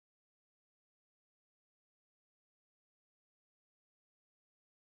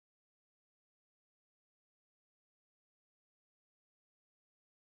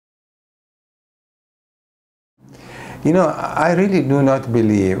You know, I really do not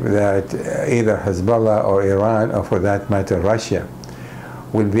believe that either Hezbollah or Iran, or for that matter Russia,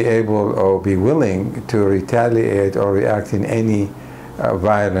 will be able or be willing to retaliate or react in any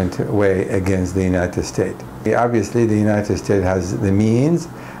violent way against the United States. Obviously, the United States has the means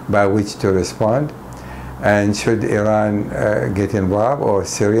by which to respond, and should Iran get involved, or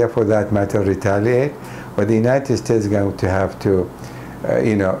Syria for that matter retaliate, but the United States is going to have to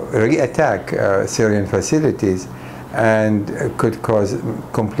re-attack Syrian facilities, and could cause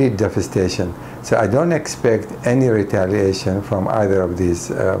complete devastation. So I don't expect any retaliation from either of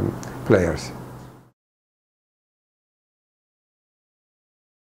these players.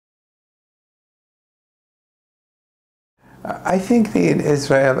 I think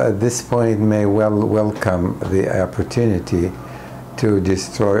Israel at this point may well welcome the opportunity to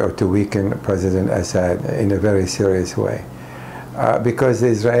destroy or to weaken President Assad in a very serious way. Because the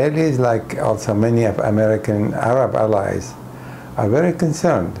Israelis, like also many of American Arab allies, are very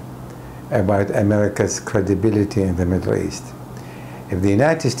concerned about America's credibility in the Middle East. If the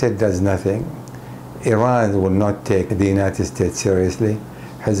United States does nothing, Iran will not take the United States seriously,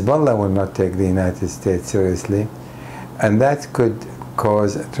 Hezbollah will not take the United States seriously, and that could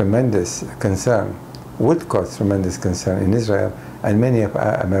cause tremendous concern, would cause tremendous concern in Israel and many of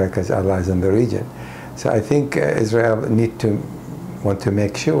America's allies in the region. So I think Israel want to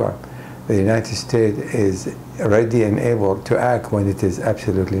make sure the United States is ready and able to act when it is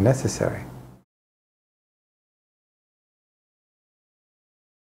absolutely necessary.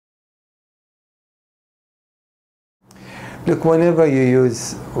 Look, whenever you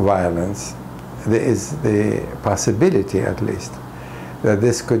use violence, there is the possibility, at least, that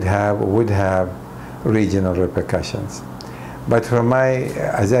this would have regional repercussions. But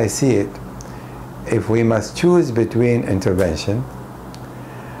as I see it, if we must choose between intervention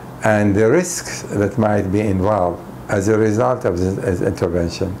and the risks that might be involved as a result of this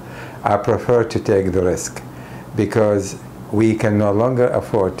intervention, I prefer to take the risk, because we can no longer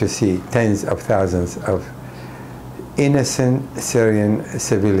afford to see tens of thousands of innocent Syrian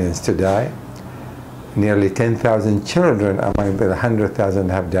civilians to die. Nearly 10,000 children among the 100,000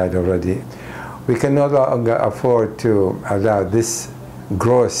 have died already. We can no longer afford to allow this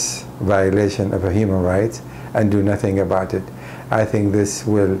gross violation of human rights and do nothing about it. I think this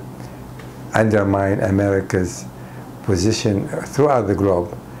will undermine America's position throughout the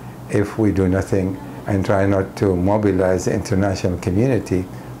globe if we do nothing and try not to mobilize the international community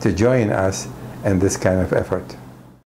to join us in this kind of effort.